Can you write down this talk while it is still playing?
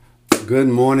Good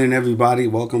morning, everybody.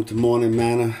 Welcome to Morning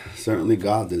Manna. Certainly,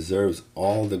 God deserves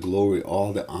all the glory,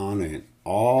 all the honor, and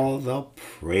all the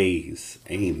praise.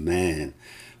 Amen.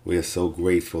 We are so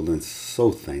grateful and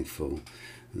so thankful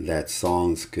that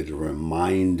songs could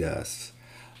remind us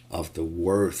of the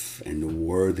worth and the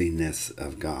worthiness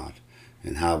of God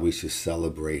and how we should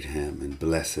celebrate Him and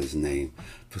bless His name.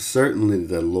 For certainly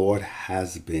the Lord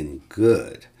has been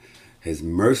good. His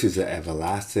mercies are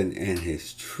everlasting, and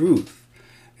His truth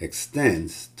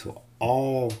extends to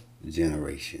all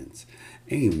generations.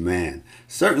 Amen.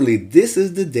 Certainly, this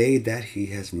is the day that He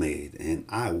has made, and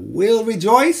I will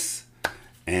rejoice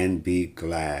and be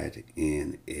glad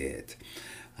in it.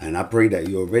 And I pray that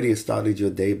you already started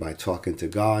your day by talking to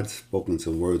God, spoken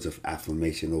some words of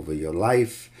affirmation over your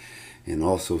life, and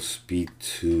also speak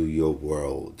to your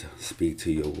world. Speak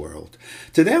to your world.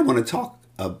 Today, I want to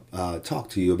talk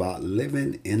to you about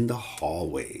living in the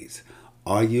hallways.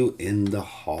 Are you in the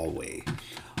hallway?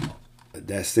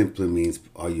 That simply means,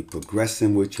 are you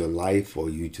progressing with your life, or are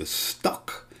you just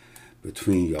stuck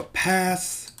between your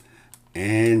past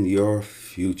and your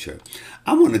future?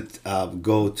 I want to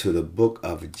go to the book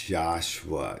of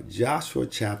Joshua. Joshua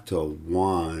chapter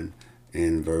 1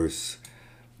 and verse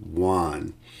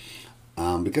 1.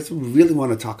 Because we really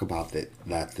want to talk about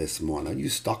that this morning. Are you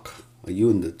stuck? Are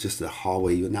you in just the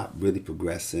hallway? You're not really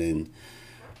progressing.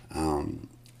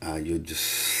 You're just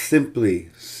simply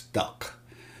stuck.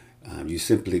 You're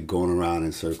simply going around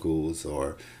in circles,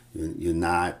 or you're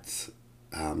not.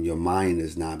 Your mind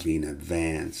is not being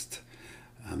advanced.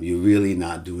 You're really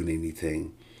not doing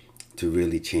anything to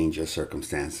really change your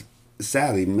circumstance.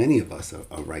 Sadly, many of us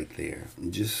are right there,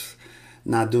 just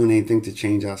not doing anything to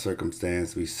change our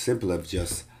circumstance. We simply have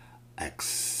just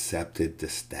accepted the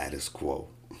status quo.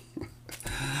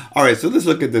 All right, so let's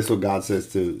look at this, what God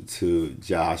says to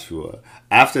Joshua.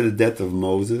 After the death of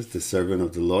Moses, the servant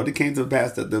of the Lord, it came to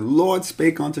pass that the Lord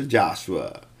spake unto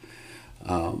Joshua,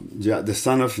 the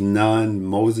son of Nun,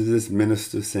 Moses'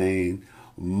 minister, saying,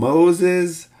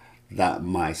 Moses, that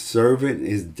my servant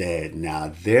is dead.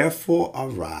 Now therefore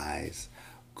arise,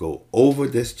 go over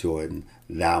this Jordan,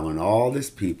 thou and all this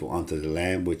people, unto the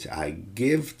land which I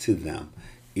give to them,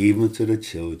 even to the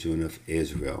children of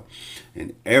Israel.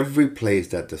 In every place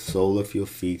that the sole of your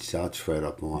feet shall tread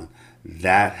upon,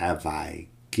 that have I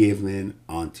given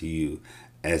unto you,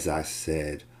 as I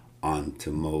said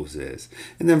unto Moses.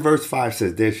 And then verse 5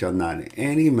 says, there shall not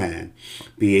any man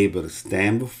be able to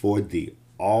stand before thee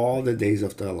all the days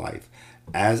of thy life.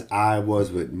 As I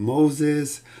was with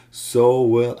Moses, so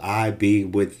will I be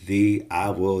with thee. I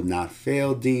will not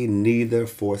fail thee, neither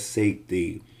forsake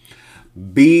thee.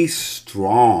 Be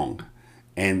strong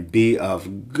and be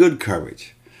of good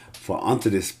courage, for unto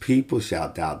this people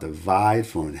shalt thou divide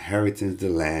for inheritance the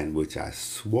land which I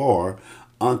swore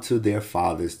unto their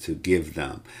fathers to give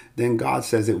them. Then God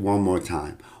says it one more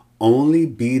time. Only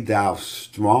be thou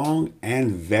strong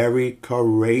and very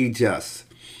courageous,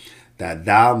 that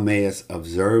thou mayest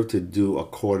observe to do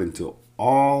according to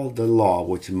all the law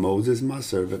which Moses my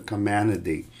servant commanded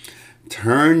thee.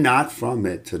 Turn not from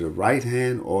it to the right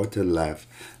hand or to the left,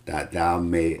 that thou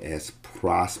mayest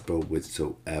prosper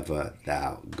whithersoever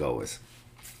thou goest.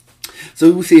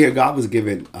 So we see here God was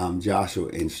giving Joshua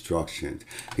instructions.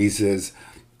 He says,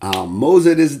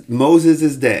 Moses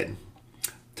is dead.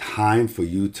 Time for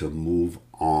you to move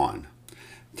on.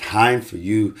 Time for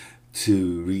you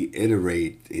to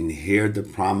reiterate and hear the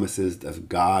promises of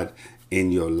God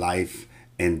in your life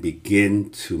and begin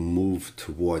to move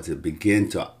towards it. Begin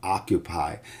to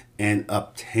occupy and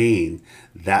obtain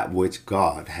that which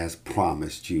God has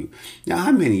promised you. Now,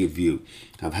 how many of you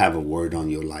have a word on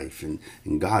your life, and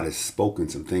God has spoken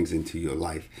some things into your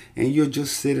life, and you're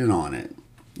just sitting on it?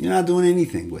 You're not doing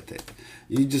anything with it.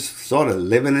 You're just sort of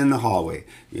living in the hallway.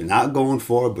 You're not going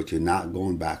forward, but you're not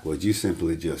going backwards. You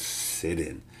simply just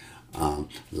sitting.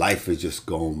 Life is just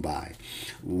going by.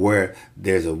 Where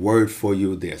there's a word for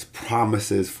you, there's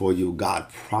promises for you. God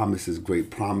promises great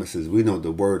promises. We know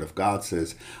the word of God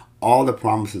says all the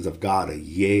promises of God are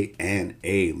yea and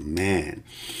amen.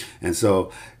 And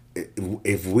so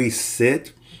if we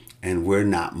sit and we're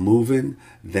not moving,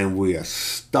 then we are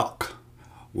stuck.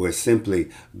 We're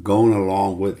simply going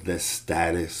along with the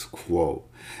status quo.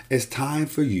 It's time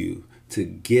for you to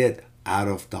get out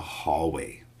of the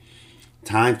hallway.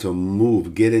 Time to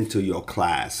move, get into your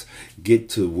class, get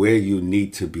to where you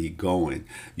need to be going.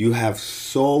 You have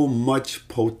so much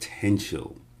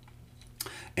potential,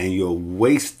 and you're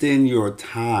wasting your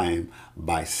time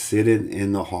by sitting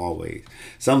in the hallways.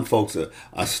 Some folks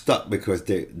are stuck because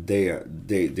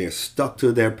they're stuck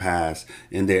to their past,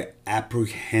 and they're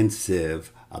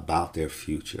apprehensive about their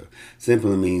future.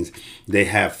 Simply means they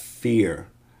have fear,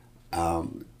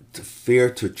 to fear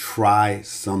to try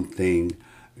something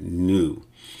new,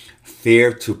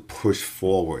 fear to push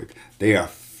forward. They are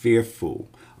fearful,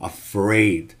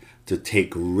 afraid to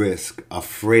take risk,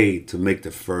 afraid to make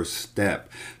the first step.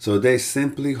 So they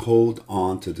simply hold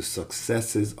on to the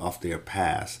successes of their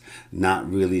past, not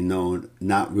really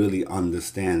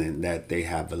understanding that they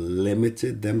have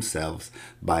limited themselves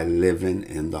by living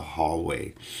in the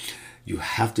hallway. You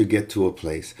have to get to a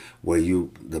place where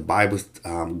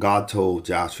God told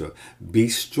Joshua, be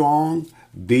strong,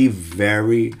 be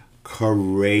very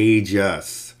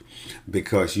courageous,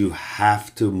 because you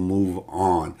have to move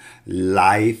on.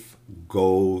 Life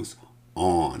goes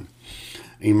on.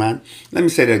 Amen. Let me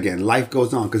say that again. Life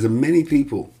goes on, because many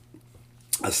people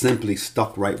are simply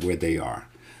stuck right where they are,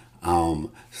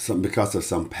 because of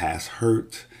some past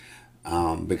hurt,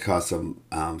 because of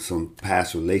some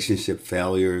past relationship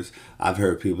failures. I've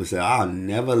heard people say, I'll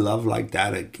never love like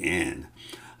that again.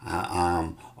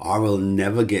 I will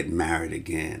never get married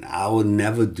again. I will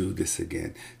never do this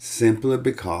again. Simply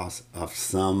because of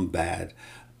some bad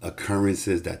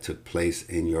occurrences that took place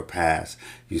in your past.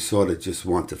 You sort of just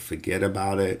want to forget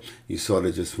about it. You sort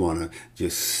of just want to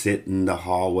just sit in the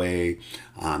hallway.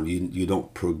 You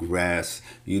don't progress.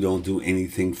 You don't do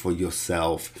anything for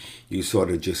yourself. You sort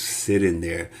of just sit in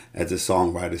there, as the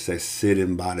songwriter says,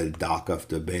 sitting by the dock of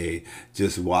the bay,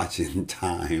 just watching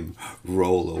time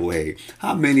roll away.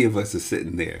 How many of us are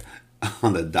sitting there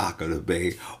on the dock of the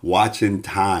bay watching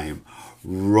time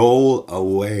roll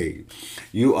away?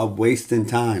 You are wasting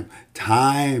time.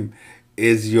 Time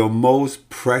is your most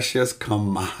precious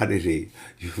commodity.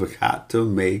 You've got to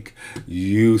make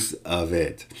use of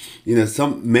it.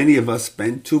 Many of us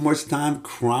spend too much time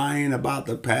crying about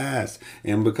the past,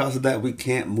 and because of that, we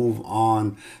can't move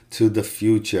on to the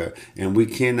future, and we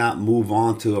cannot move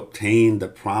on to obtain the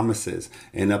promises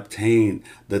and obtain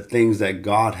the things that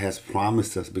God has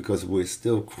promised us, because we're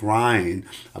still crying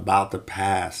about the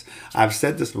past. I've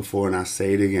said this before and I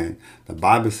say it again. The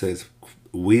Bible says,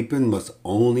 weeping must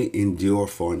only endure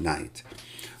for a night,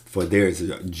 for there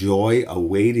is joy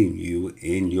awaiting you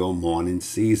in your mourning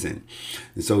season.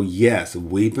 And so, yes,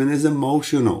 weeping is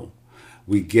emotional.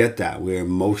 We get that. We're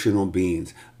emotional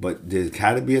beings. But there's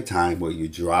got to be a time where you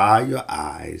dry your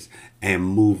eyes and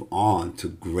move on to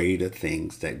greater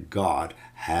things that God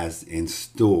has in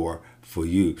store for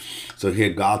you. So here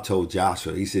God told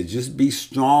Joshua, he said, just be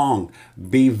strong,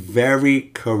 be very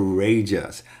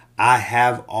courageous. I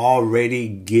have already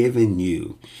given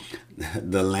you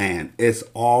the land. It's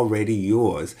already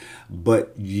yours,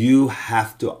 but you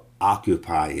have to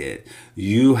occupy it.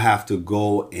 You have to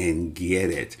go and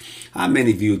get it. How many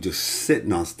of you are just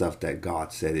sitting on stuff that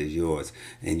God said is yours,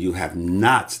 and you have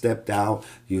not stepped out?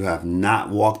 You have not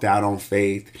walked out on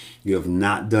faith. You have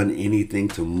not done anything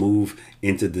to move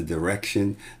into the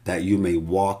direction that you may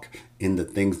walk in the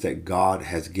things that God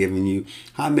has given you.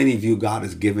 How many of you God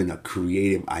has given a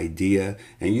creative idea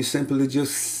and you simply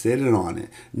just sitting on it,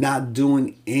 not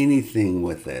doing anything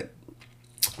with it?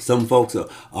 Some folks are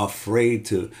afraid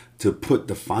to put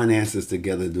the finances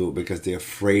together to do it because they're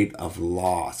afraid of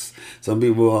loss. Some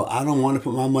people, well, I don't want to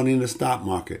put my money in the stock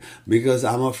market because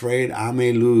I'm afraid I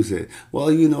may lose it. Well,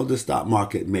 the stock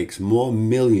market makes more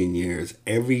millionaires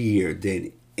every year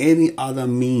than any other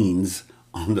means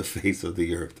on the face of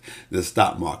the earth. The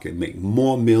stock market make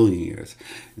more millionaires.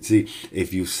 See,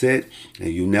 if you sit and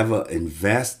you never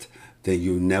invest, then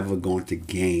you're never going to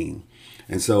gain.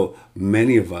 And so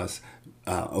many of us,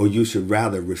 or you should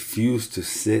rather refuse to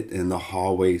sit in the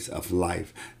hallways of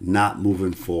life, not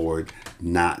moving forward,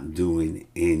 not doing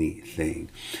anything.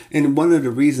 And one of the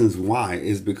reasons why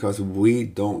is because we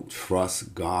don't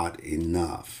trust God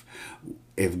enough.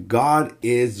 If God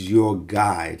is your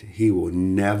guide, he will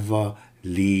never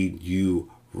lead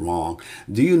you wrong.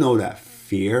 Do you know that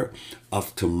fear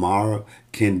of tomorrow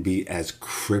can be as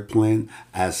crippling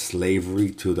as slavery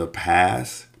to the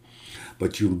past?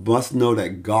 But you must know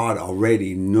that God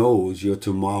already knows your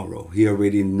tomorrow. He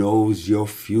already knows your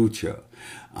future.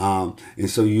 And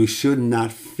so you should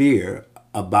not fear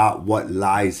about what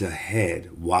lies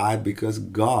ahead. Why? Because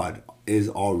God is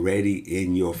already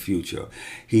in your future.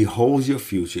 He holds your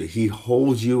future. He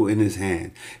holds you in his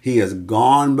hand. He has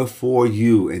gone before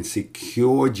you and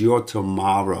secured your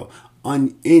tomorrow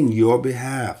in your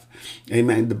behalf.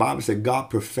 Amen. The Bible said God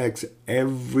perfects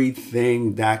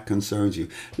everything that concerns you.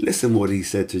 Listen what he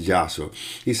said to Joshua.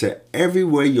 He said,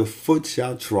 everywhere your foot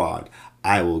shall trod,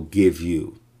 I will give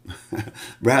you.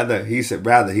 He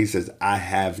says, I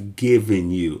have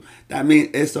given you. That means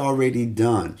it's already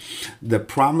done. The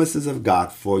promises of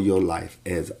God for your life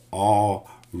is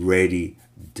already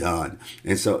done.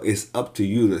 And so it's up to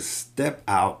you to step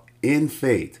out in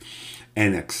faith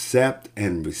and accept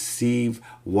and receive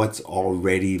what's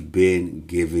already been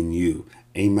given you.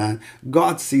 Amen.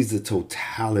 God sees the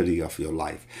totality of your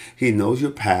life. He knows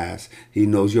your past, He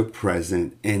knows your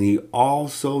present, and He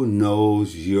also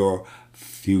knows your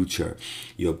future.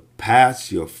 Your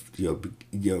past, your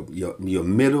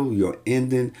middle, your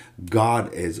ending,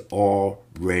 God is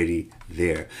already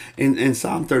there. In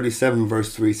Psalm 37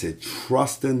 verse 3 said,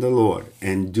 trust in the Lord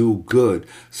and do good,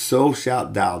 so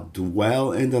shalt thou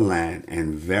dwell in the land,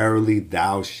 and verily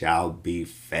thou shalt be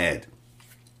fed.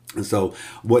 And so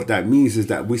what that means is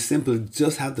that we simply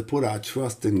just have to put our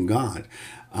trust in God.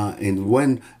 And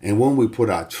when we put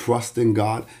our trust in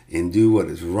God and do what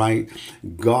is right,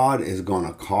 God is going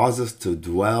to cause us to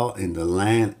dwell in the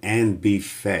land and be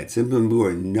fed. Simply, we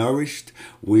are nourished.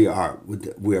 We are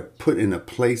put in a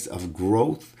place of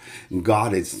growth.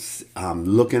 God is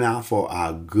looking out for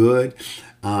our good.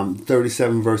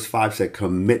 37 verse 5 said,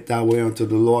 commit thy way unto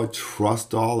the Lord,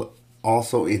 trust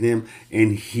also in Him,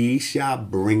 and He shall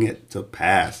bring it to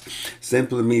pass.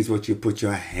 Simply means what you put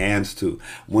your hands to.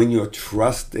 When you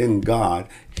trust in God,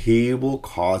 He will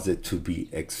cause it to be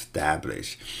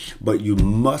established. But you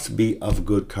must be of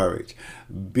good courage.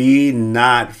 Be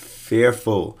not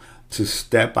fearful to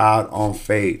step out on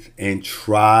faith and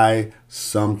try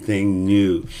something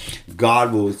new.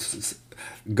 God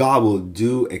will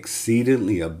do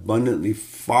exceedingly abundantly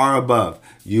far above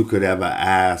you could ever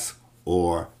ask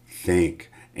or think.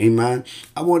 Amen.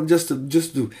 I want just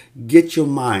to get your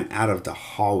mind out of the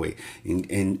hallway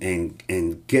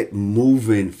and get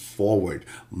moving forward.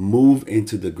 Move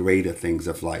into the greater things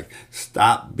of life.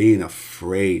 Stop being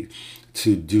afraid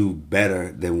to do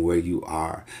better than where you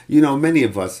are. You know, many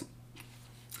of us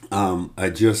are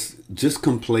just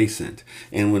complacent.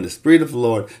 And when the Spirit of the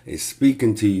Lord is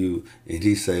speaking to you and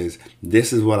He says,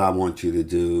 this is what I want you to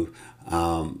do,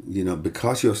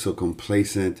 because you're so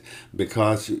complacent,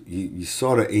 because you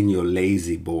sort of in your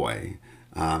lazy boy,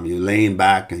 you're laying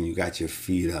back and you got your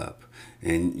feet up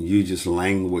and you just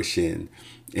languishing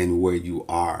in where you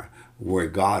are, where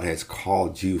God has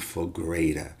called you for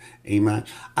greater. Amen.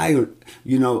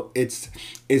 It's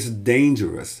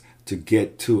dangerous to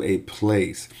get to a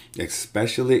place,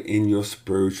 especially in your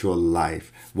spiritual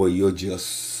life, where you're just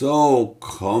so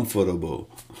comfortable.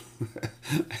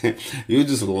 You're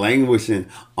just languishing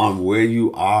on where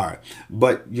you are,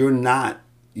 but you're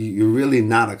really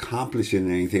not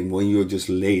accomplishing anything when you're just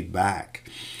laid back.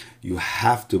 You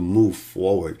have to move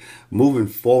forward. Moving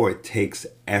forward takes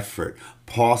effort.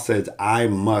 Paul says, I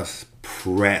must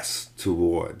press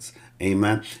towards.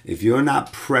 Amen. If you're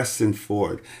not pressing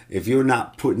forward, if you're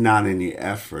not putting out any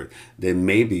effort, then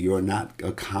maybe you're not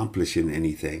accomplishing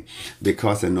anything.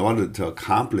 Because in order to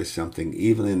accomplish something,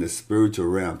 even in the spiritual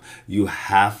realm, you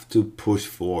have to push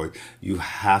forward. You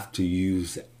have to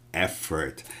use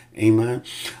effort. Amen.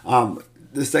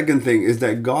 The second thing is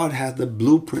that God has the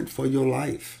blueprint for your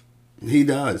life. He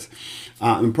does.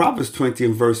 In Proverbs 20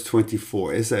 and verse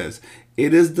 24, it says,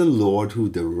 it is the Lord who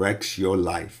directs your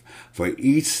life, for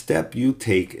each step you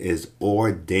take is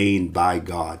ordained by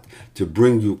God to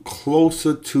bring you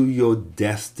closer to your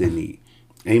destiny.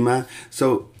 Amen.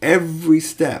 So every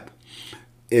step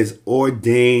is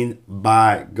ordained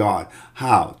by God.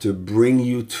 How? To bring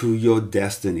you to your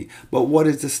destiny. But what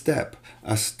is a step?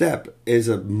 A step is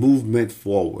a movement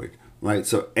forward, right?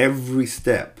 So every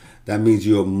step, that means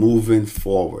you're moving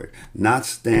forward, not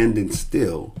standing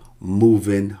still,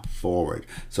 moving forward.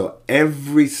 So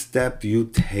every step you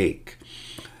take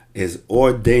is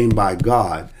ordained by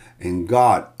God, and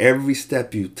God, every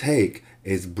step you take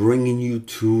is bringing you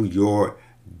to your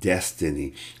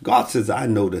destiny. God says, I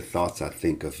know the thoughts I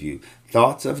think of you,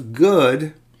 thoughts of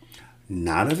good,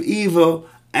 not of evil,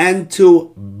 and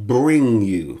to bring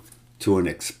you to an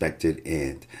expected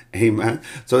end. Amen.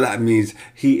 So that means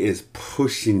He is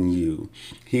pushing you.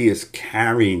 He is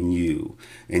carrying you.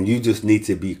 And you just need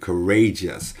to be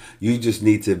courageous. You just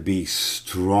need to be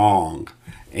strong.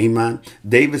 Amen.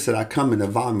 David said, I come in the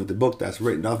volume of the book that's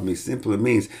written of me. Simply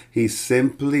means he's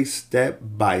simply step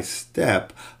by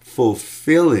step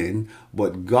fulfilling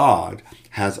what God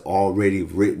has already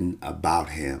written about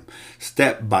him.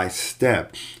 Step by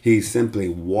step, he's simply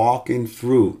walking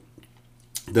through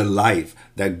the life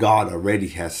that God already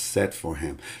has set for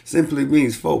him. Simply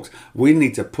means, folks, we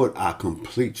need to put our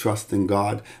complete trust in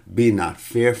God. Be not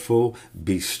fearful,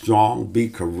 be strong, be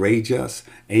courageous.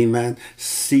 Amen.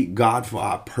 Seek God for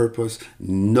our purpose,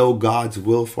 know God's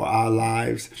will for our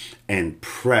lives, and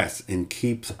press and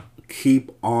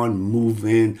keep on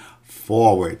moving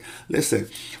forward. Listen,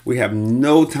 we have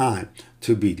no time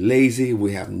to be lazy.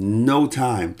 We have no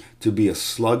time to be a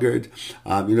sluggard.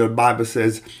 The Bible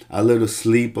says, a little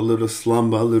sleep, a little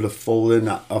slumber, a little folding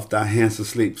of thy hands to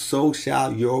sleep, so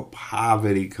shall your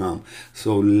poverty come.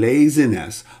 So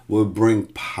laziness will bring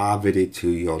poverty to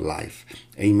your life.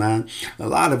 Amen. A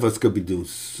lot of us could be doing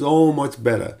so much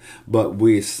better, but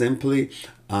we simply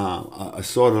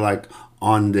sort of like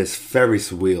on this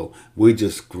Ferris wheel. We're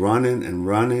just running and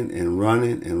running and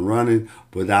running and running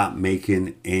without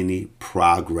making any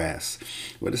progress.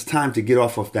 But it's time to get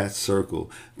off of that circle.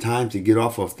 Time to get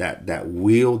off of that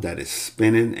wheel that is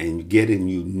spinning and getting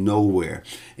you nowhere,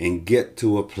 and get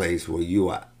to a place where you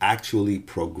are actually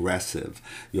progressive.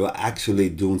 You're actually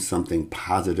doing something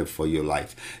positive for your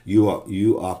life. You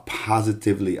are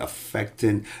positively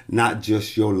affecting not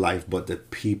just your life, but the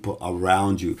people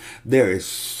around you. There is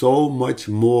so much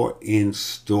more in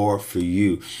store for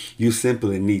you. You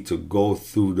simply need to go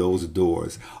through those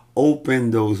doors.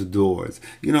 Open those doors.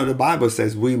 The Bible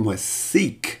says we must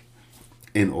seek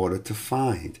in order to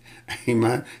find.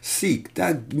 Amen. Seek.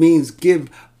 That means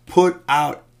put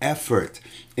out effort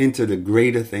into the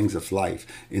greater things of life,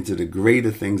 into the greater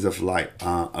things of life,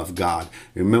 of God.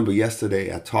 Remember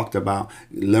yesterday I talked about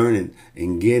learning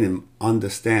and getting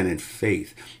understanding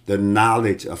faith, the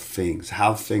knowledge of things,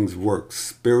 how things work,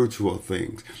 spiritual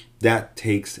things. That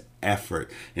takes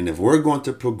effort. And if we're going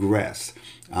to progress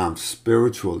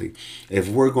spiritually, if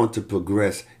we're going to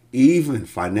progress even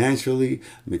financially,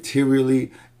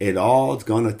 materially, it all is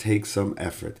going to take some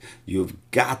effort. You've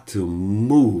got to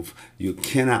move. You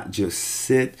cannot just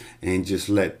sit and just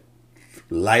let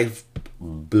life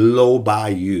blow by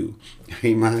you.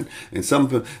 Amen. And some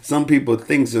people,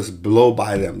 things just blow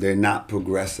by them. They're not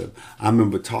progressive. I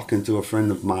remember talking to a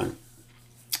friend of mine.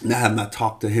 Now, I have not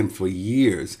talked to him for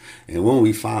years. And when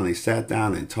we finally sat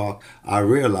down and talked, I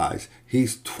realized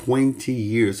he's 20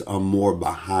 years or more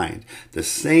behind. The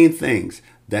same things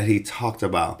that he talked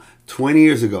about 20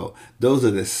 years ago, those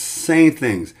are the same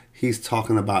things he's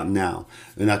talking about now.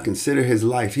 And I consider his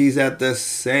life, he's at the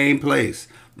same place.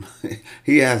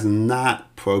 He has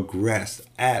not progressed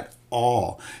at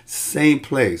all. Same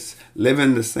place,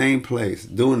 living the same place,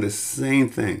 doing the same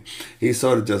thing. He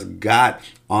sort of just got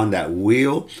on that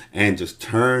wheel and just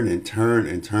turn and turn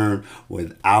and turn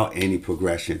without any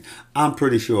progression. I'm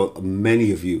pretty sure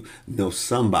many of you know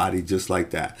somebody just like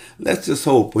that. Let's just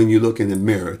hope when you look in the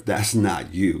mirror, that's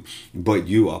not you, but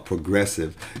you are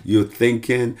progressive. You're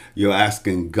thinking, you're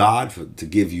asking God to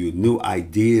give you new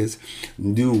ideas,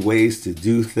 new ways to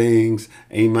do things.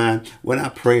 Amen. When I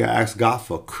pray, I ask God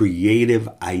for creative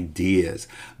ideas.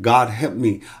 God, help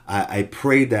me. I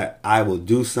pray that I will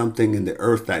do something in the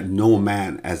earth that no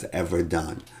man has ever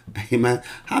done. Amen.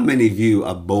 How many of you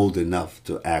are bold enough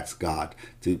to ask God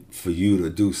for you to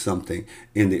do something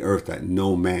in the earth that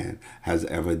no man has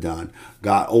ever done?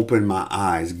 God, open my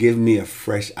eyes. Give me a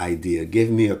fresh idea. Give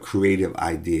me a creative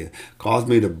idea. Cause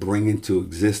me to bring into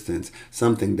existence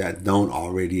something that don't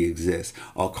already exist,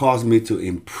 or cause me to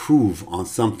improve on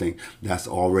something that's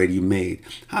already made.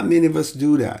 How many of us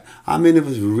do that? How many of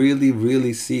us really,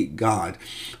 really seek God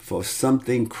for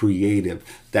something creative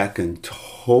that can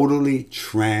totally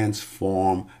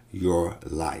transform your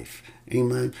life?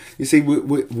 Amen. You see,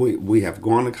 we have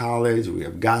gone to college, we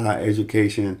have got our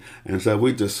education, and so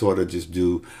we just sort of just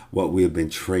do what we have been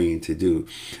trained to do,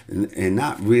 and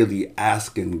not really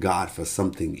asking God for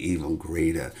something even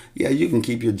greater. Yeah, you can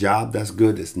keep your job. That's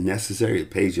good. It's necessary.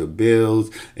 It pays your bills.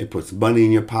 It puts money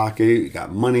in your pocket. You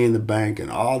got money in the bank,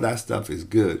 and all that stuff is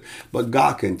good. But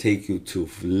God can take you to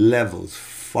levels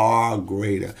far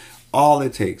greater. All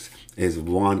it takes is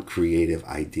one creative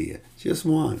idea. Just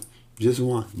one. Just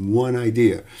one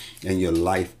idea, and your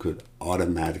life could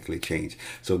automatically change.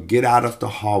 So get out of the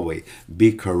hallway,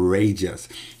 be courageous,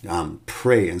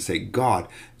 pray and say, God,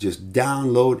 just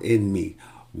download in me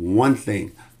one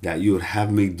thing that you would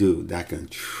have me do that can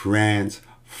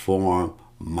transform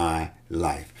my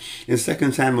life. In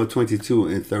 2 Samuel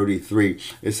 22:33,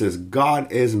 it says,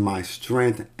 God is my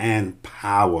strength and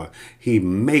power. He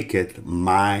maketh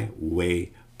my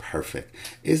way perfect.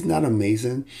 Isn't that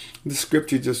amazing? The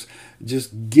scripture just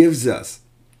gives us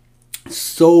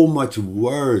so much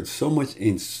words, so much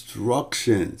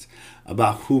instructions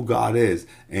about who God is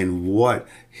and what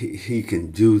he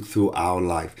can do through our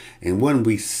life. And when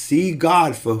we see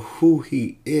God for who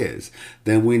he is,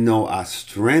 then we know our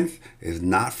strength is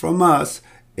not from us,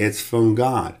 it's from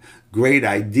God. Great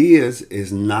ideas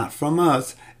is not from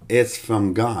us, it's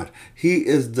from God. He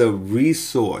is the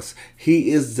resource.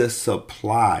 He is the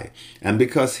supply. And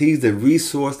because he's the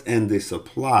resource and the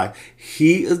supply,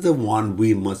 he is the one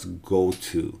we must go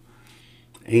to.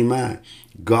 Amen.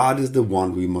 God is the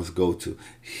one we must go to.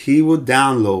 He will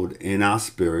download in our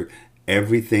spirit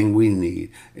everything we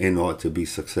need in order to be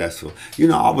successful. You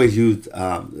know, I always use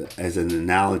as an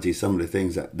analogy some of the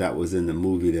things that was in the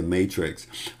movie The Matrix.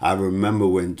 I remember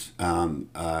when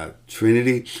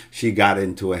Trinity, she got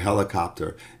into a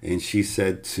helicopter and she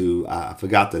said to, I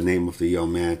forgot the name of the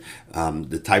young man,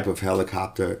 the type of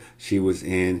helicopter she was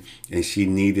in, and she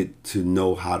needed to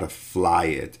know how to fly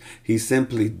it. He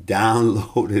simply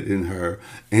downloaded in her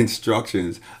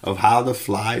instructions of how to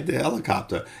fly the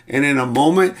helicopter. And in a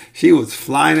moment, she was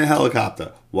flying a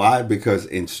helicopter. Why? Because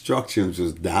instructions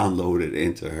was downloaded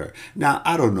into her. Now,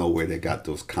 I don't know where they got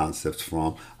those concepts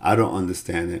from. I don't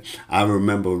understand it. I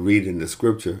remember reading the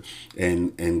scripture,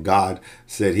 and God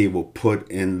said he will put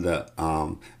in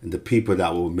the people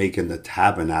that were making the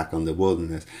tabernacle in the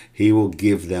wilderness, he will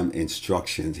give them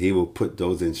instructions. He will put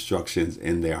those instructions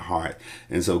in their heart.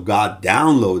 And so God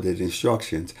downloaded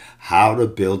instructions how to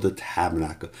build a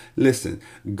tabernacle. Listen,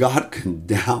 God can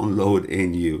download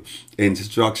in you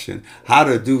instruction how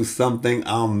to do something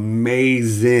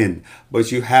amazing,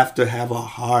 but you have to have a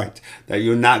heart that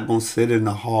you're not going to sit in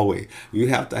the hallway. You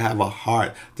have to have a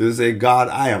heart to say, God,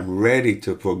 I am ready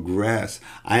to progress.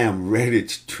 I am ready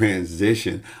to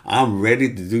transition. I'm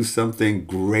ready to do something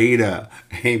greater.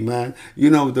 Amen. You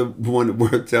know, when the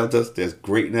word tells us there's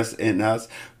greatness in us,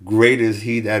 great is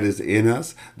he that is in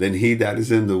us than he that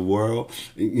is in the world.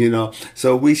 You know,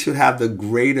 so we should have the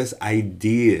greatest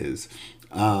ideas.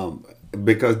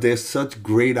 Because there's such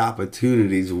great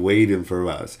opportunities waiting for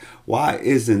us. Why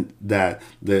isn't that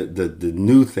the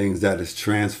new things that is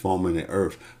transforming the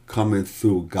earth coming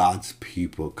through God's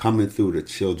people, coming through the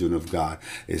children of God?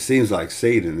 It seems like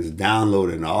Satan is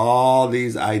downloading all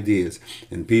these ideas,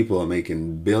 and people are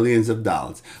making billions of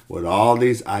dollars with all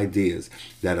these ideas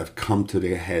that have come to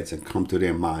their heads and come to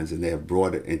their minds, and they have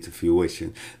brought it into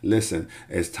fruition. Listen,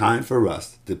 it's time for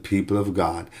us, the people of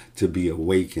God, to be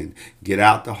awakened. Get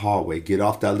out the hallway, get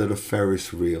off that little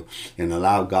Ferris wheel, and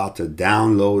allow God to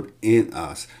download in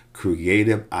us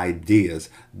creative ideas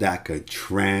that could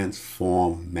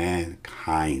transform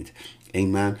mankind.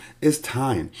 Amen. It's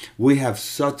time. We have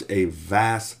such a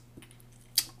vast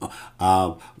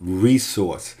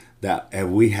resource that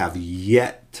we have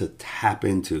yet to tap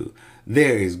into.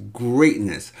 There is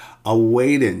greatness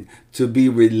awaiting to be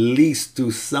released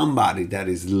to somebody that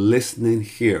is listening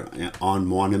here on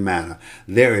Morning Manna.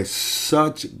 There is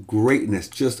such greatness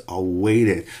just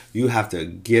awaiting. You have to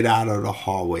get out of the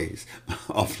hallways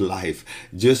of life.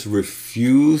 Just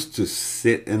refuse to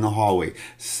sit in the hallway.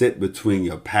 Sit between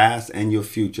your past and your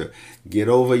future. Get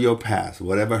over your past.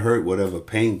 Whatever hurt, whatever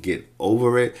pain, get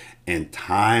over it. And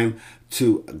time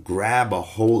to grab a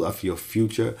hold of your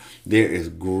future. There is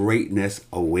greatness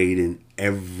awaiting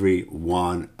every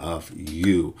one of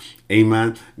you.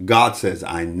 Amen. God says,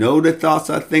 I know the thoughts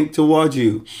I think towards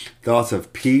you, thoughts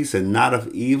of peace and not of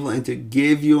evil, and to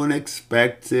give you an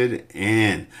expected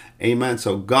end. Amen.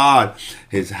 So God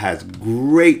has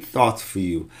great thoughts for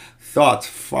you, thoughts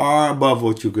far above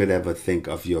what you could ever think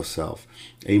of yourself.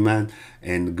 Amen.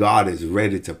 And God is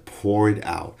ready to pour it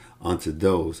out unto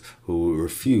those who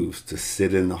refuse to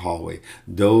sit in the hallway.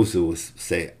 Those who will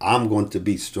say, I'm going to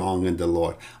be strong in the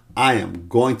Lord. I am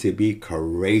going to be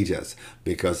courageous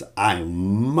because I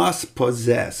must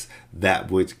possess that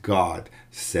which God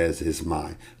says is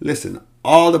mine. Listen,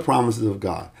 all the promises of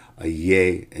God are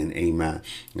yea and amen.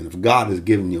 And if God has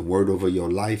given you a word over your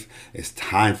life, it's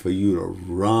time for you to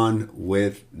run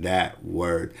with that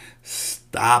word.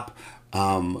 Stop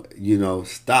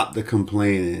stop the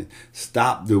complaining,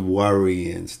 stop the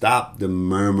worrying, stop the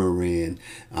murmuring,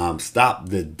 stop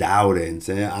the doubting,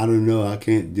 saying, I don't know, I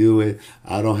can't do it,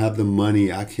 I don't have the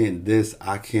money, I can't this,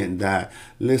 I can't that.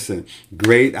 Listen,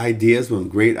 great ideas, when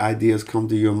great ideas come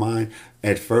to your mind,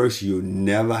 at first you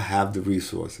never have the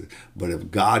resources. But if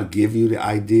God give you the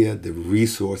idea, the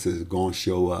resources are going to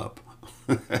show up.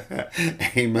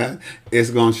 Amen.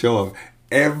 It's going to show up.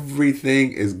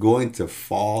 Everything is going to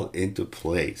fall into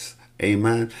place.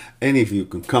 Amen. Any of you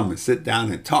can come and sit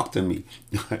down and talk to me,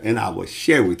 and I will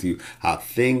share with you how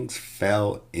things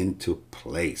fell into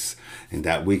place and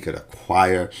that we could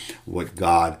acquire what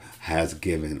God has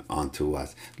given unto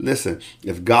us. Listen,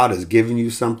 if God has given you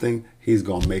something, He's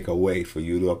going to make a way for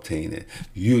you to obtain it.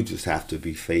 You just have to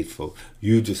be faithful.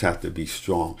 You just have to be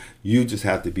strong. You just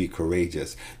have to be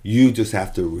courageous. You just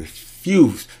have to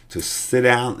refuse to sit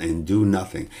down and do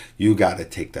nothing. You got to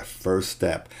take the first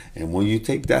step. And when you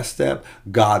take that step,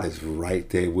 God is right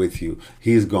there with you.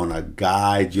 He's going to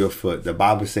guide your foot. The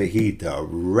Bible says He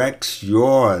directs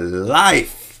your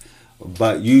life.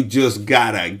 But you just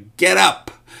got to get up.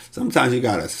 Sometimes you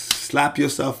got to Slap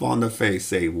yourself on the face.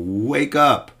 Say, wake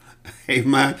up.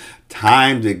 Amen.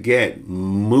 Time to get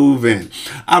moving.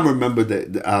 I remember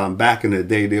that back in the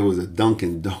day, there was a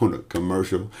Dunkin' Donut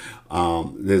commercial.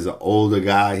 There's an older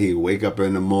guy. He'd wake up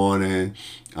in the morning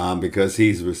because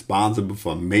he's responsible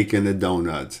for making the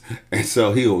donuts. And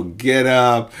so he will get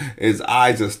up. His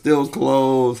eyes are still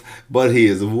closed, but he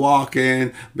is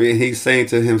walking. But he's saying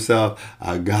to himself,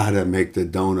 I gotta make the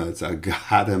donuts. I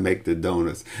gotta make the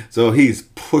donuts. So he's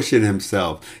pushing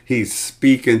himself. He's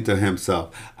speaking to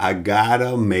himself. I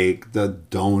gotta make the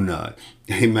donut.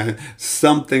 Amen.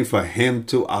 Something for him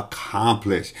to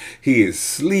accomplish. He is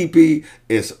sleepy.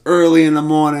 It's early in the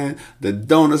morning. The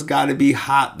donuts got to be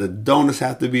hot. The donuts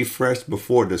have to be fresh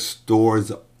before the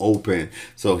stores open.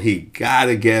 So he got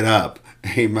to get up.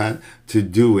 Amen. To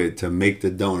do it, to make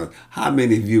the donut. How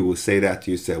many of you will say that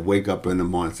to yourself? Wake up in the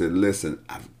morning and say, listen,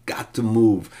 I've got to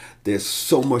move. There's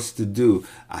so much to do.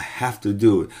 I have to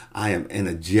do it. I am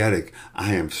energetic.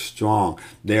 I am strong.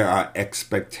 There are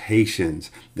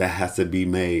expectations that has to be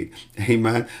made.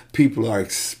 Amen. People are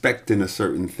expecting a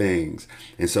certain things.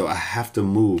 And so I have to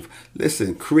move.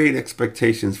 Listen, create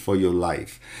expectations for your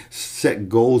life. Set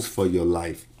goals for your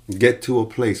life. Get to a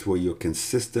place where you're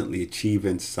consistently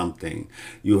achieving something.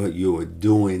 You are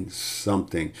doing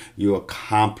something. You're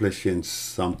accomplishing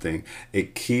something.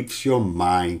 It keeps your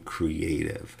mind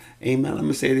creative. Amen. Let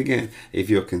me say it again. If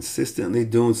you're consistently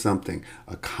doing something,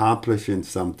 accomplishing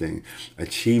something,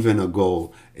 achieving a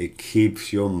goal, it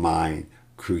keeps your mind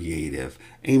creative.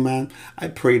 Amen. I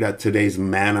pray that today's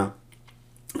manna,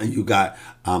 and you got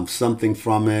something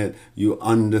from it. You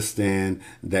understand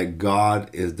that God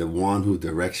is the one who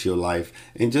directs your life.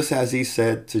 And just as he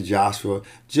said to Joshua,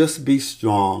 just be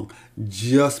strong,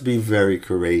 just be very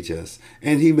courageous.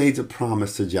 And he made a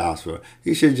promise to Joshua.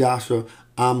 He said, Joshua,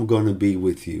 I'm going to be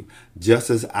with you. Just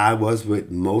as I was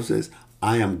with Moses,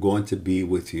 I am going to be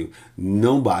with you.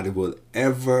 Nobody will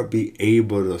ever be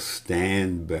able to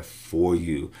stand before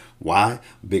you. Why?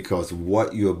 Because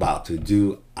what you're about to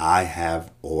do, I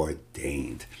have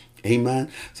ordained. Amen.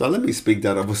 So let me speak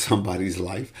that over somebody's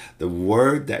life. The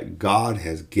word that God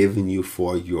has given you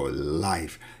for your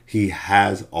life, he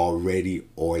has already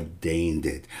ordained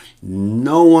it.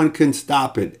 No one can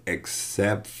stop it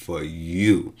except for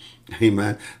you.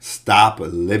 Amen. Stop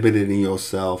limiting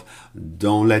yourself.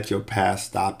 Don't let your past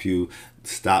stop you.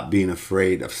 Stop being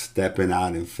afraid of stepping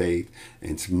out in faith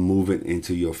and moving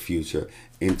into your future,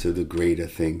 into the greater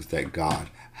things that God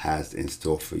has in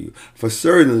store for you. For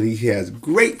certainly he has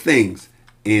great things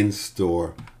in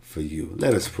store for you.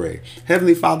 Let us pray.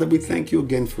 Heavenly Father, we thank you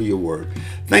again for your word.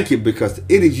 Thank you because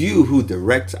it is you who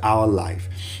directs our life.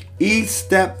 Each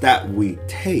step that we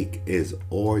take is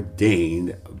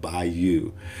ordained by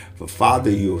you. For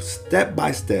Father, you step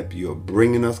by step, you're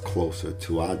bringing us closer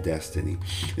to our destiny.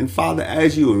 And Father,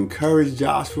 as you encourage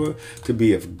Joshua to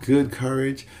be of good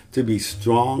courage, to be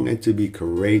strong and to be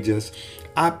courageous,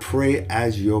 I pray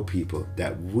as your people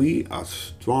that we are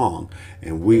strong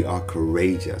and we are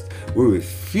courageous. We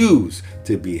refuse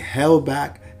to be held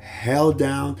back, held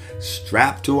down,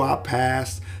 strapped to our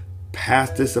past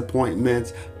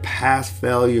disappointments, past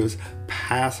failures,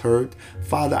 past hurt.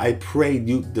 Father, I pray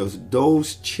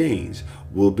those chains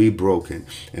will be broken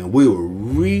and we will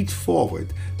reach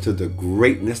forward to the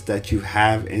greatness that you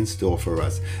have in store for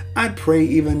us. I pray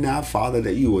even now, Father,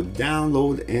 that you will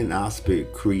download in our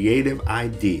spirit creative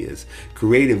ideas,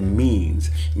 creative means.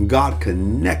 God,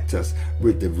 connect us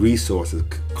with the resources,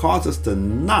 cause us to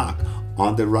knock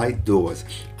on the right doors.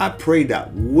 I pray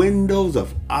that windows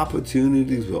of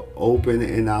opportunities will open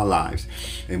in our lives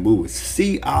and we will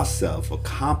see ourselves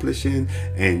accomplishing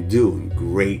and doing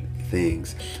great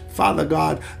things. Father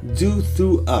God, do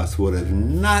through us what has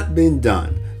not been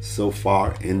done so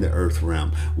far in the earth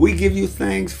realm. We give you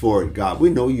thanks for it, God. We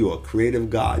know you're a creative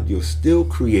God. You're still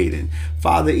creating.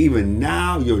 Father, even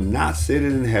now you're not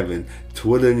sitting in heaven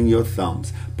twiddling your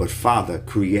thumbs, but Father,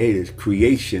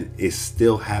 creation is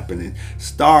still happening.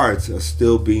 Stars are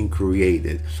still being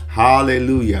created.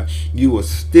 Hallelujah. You are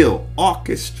still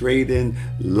orchestrating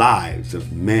lives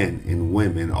of men and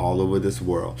women all over this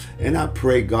world. And I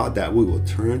pray, God, that we will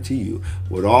turn to you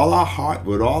with all our heart,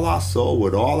 with all our soul,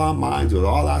 with all our minds, with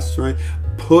all our strength.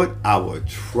 Put our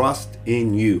trust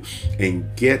in you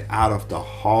and get out of the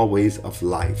hallways of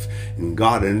life. And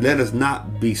God, and let us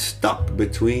not be stuck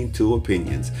between two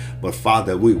opinions, but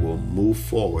Father, we will move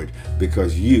forward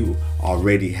because you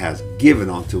already has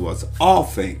given unto us all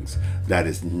things that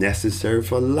is necessary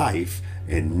for life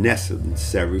and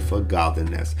necessary for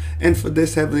godliness. And for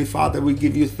this, Heavenly Father, we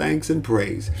give you thanks and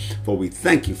praise. For we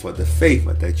thank you for the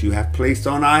favor that you have placed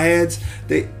on our heads,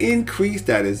 the increase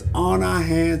that is on our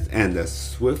hands, and the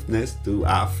swiftness through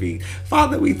our feet.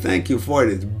 Father, we thank you for it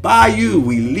is by you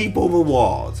we leap over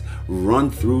walls,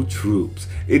 run through troops.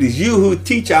 It is you who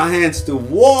teach our hands to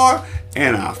war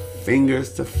and our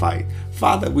fingers to fight.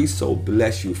 Father, we so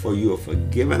bless you, for you have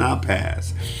forgiven our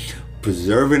past,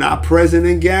 preserving our present,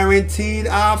 and guaranteed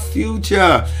our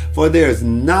future. For there is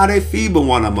not a feeble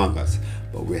one among us,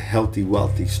 but we're healthy,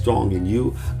 wealthy, strong in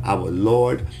you, our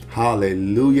Lord.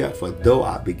 Hallelujah. For though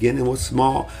our beginning was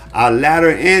small, our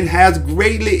latter end has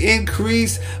greatly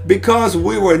increased, because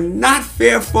we were not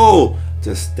fearful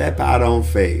to step out on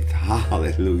faith.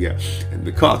 Hallelujah. And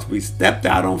because we stepped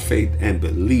out on faith and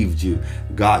believed you,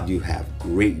 God, you have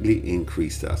greatly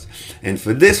increased us. And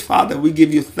for this, Father, we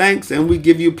give you thanks and we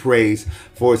give you praise.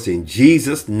 For it's in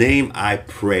Jesus' name I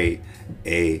pray.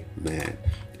 Amen.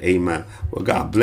 Amen. Well, God bless.